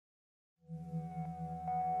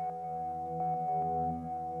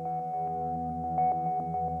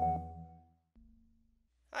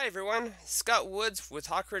Hi everyone, Scott Woods with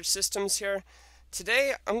Hawkridge Systems here.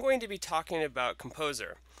 Today I'm going to be talking about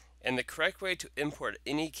Composer and the correct way to import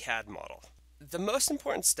any CAD model. The most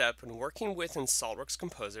important step when working within SOLIDWORKS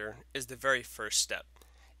Composer is the very first step,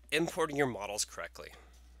 importing your models correctly.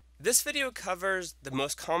 This video covers the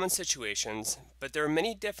most common situations, but there are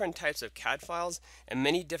many different types of CAD files and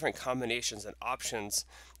many different combinations and options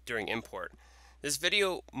during import. This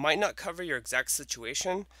video might not cover your exact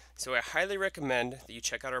situation, so I highly recommend that you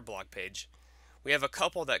check out our blog page. We have a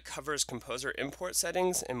couple that covers Composer import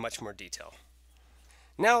settings in much more detail.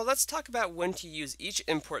 Now let's talk about when to use each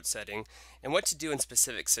import setting and what to do in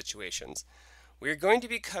specific situations. We are going to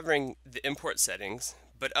be covering the import settings,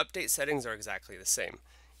 but update settings are exactly the same.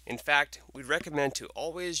 In fact, we'd recommend to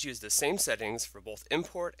always use the same settings for both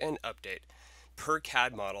import and update per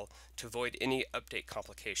CAD model to avoid any update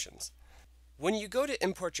complications. When you go to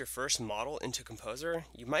import your first model into Composer,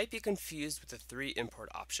 you might be confused with the three import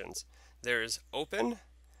options. There's Open,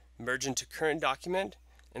 Merge into Current Document,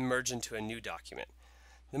 and Merge into a New Document.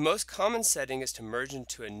 The most common setting is to merge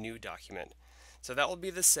into a new document, so that will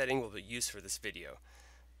be the setting we'll use for this video.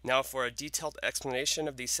 Now for a detailed explanation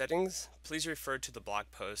of these settings, please refer to the blog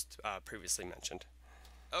post previously mentioned.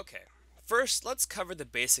 Okay, first let's cover the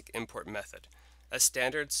basic import method, a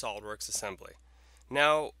standard SOLIDWORKS assembly.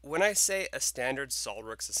 Now, when I say a standard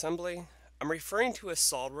SOLIDWORKS assembly, I'm referring to a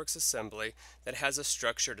SOLIDWORKS assembly that has a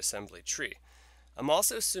structured assembly tree. I'm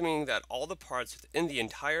also assuming that all the parts within the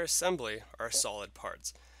entire assembly are solid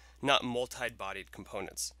parts, not multi-bodied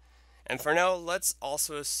components. And for now, let's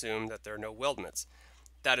also assume that there are no weldments.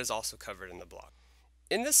 That is also covered in the blog.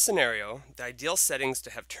 In this scenario, the ideal settings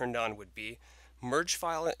to have turned on would be merge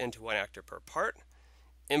file into one actor per part,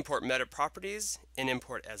 import meta properties, and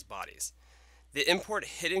import as bodies. The import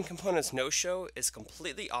hidden components no-show is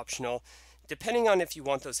completely optional, depending on if you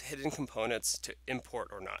want those hidden components to import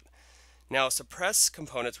or not. Now, suppress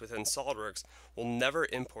components within SOLIDWORKS will never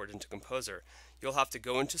import into Composer. You'll have to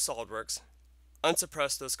go into SOLIDWORKS,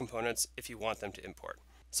 unsuppress those components if you want them to import.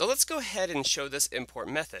 So let's go ahead and show this import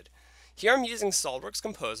method. Here I'm using SOLIDWORKS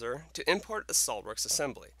Composer to import a SOLIDWORKS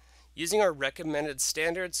assembly, using our recommended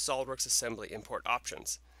standard SOLIDWORKS assembly import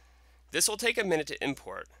options. This will take a minute to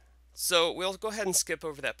import, so we'll go ahead and skip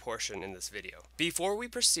over that portion in this video. Before we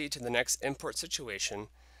proceed to the next import situation,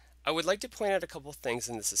 I would like to point out a couple things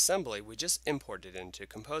in this assembly we just imported into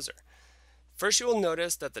Composer. First, you will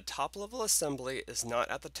notice that the top level assembly is not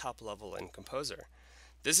at the top level in Composer.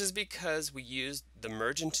 This is because we used the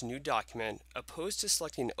merge into new document opposed to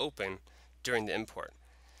selecting open during the import.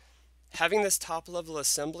 Having this top level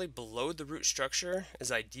assembly below the root structure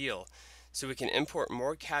is ideal, so we can import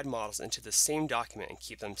more CAD models into the same document and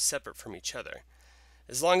keep them separate from each other.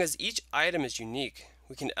 As long as each item is unique,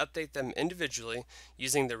 we can update them individually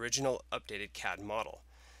using the original updated CAD model.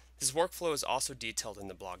 This workflow is also detailed in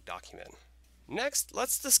the blog document. Next,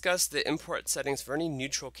 let's discuss the import settings for any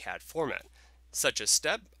neutral CAD format, such as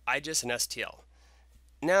STEP, IGES, and STL.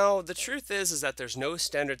 Now, the truth is that there's no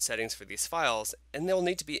standard settings for these files, and they'll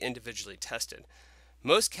need to be individually tested.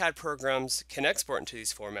 Most CAD programs can export into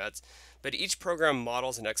these formats, but each program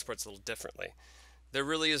models and exports a little differently. There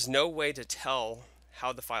really is no way to tell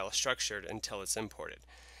how the file is structured until it's imported.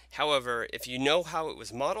 However, if you know how it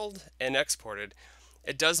was modeled and exported,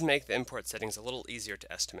 it does make the import settings a little easier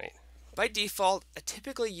to estimate. By default, I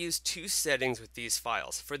typically use two settings with these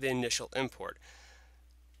files for the initial import.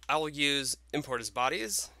 I will use import as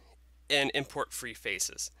bodies and import free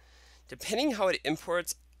faces. Depending how it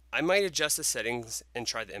imports, I might adjust the settings and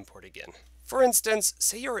try the import again. For instance,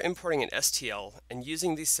 say you are importing an STL and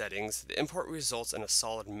using these settings, the import results in a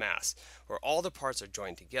solid mass where all the parts are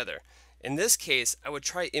joined together. In this case, I would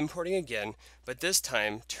try importing again, but this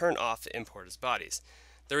time turn off the import as bodies.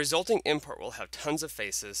 The resulting import will have tons of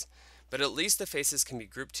faces, but at least the faces can be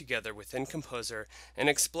grouped together within Composer and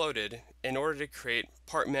exploded in order to create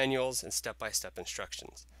part manuals and step-by-step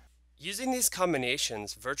instructions. Using these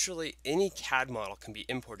combinations, virtually any CAD model can be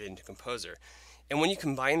imported into Composer. And when you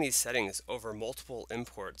combine these settings over multiple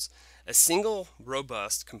imports, a single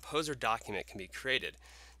robust Composer document can be created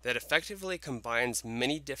that effectively combines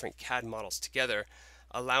many different CAD models together,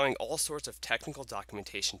 allowing all sorts of technical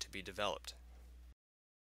documentation to be developed.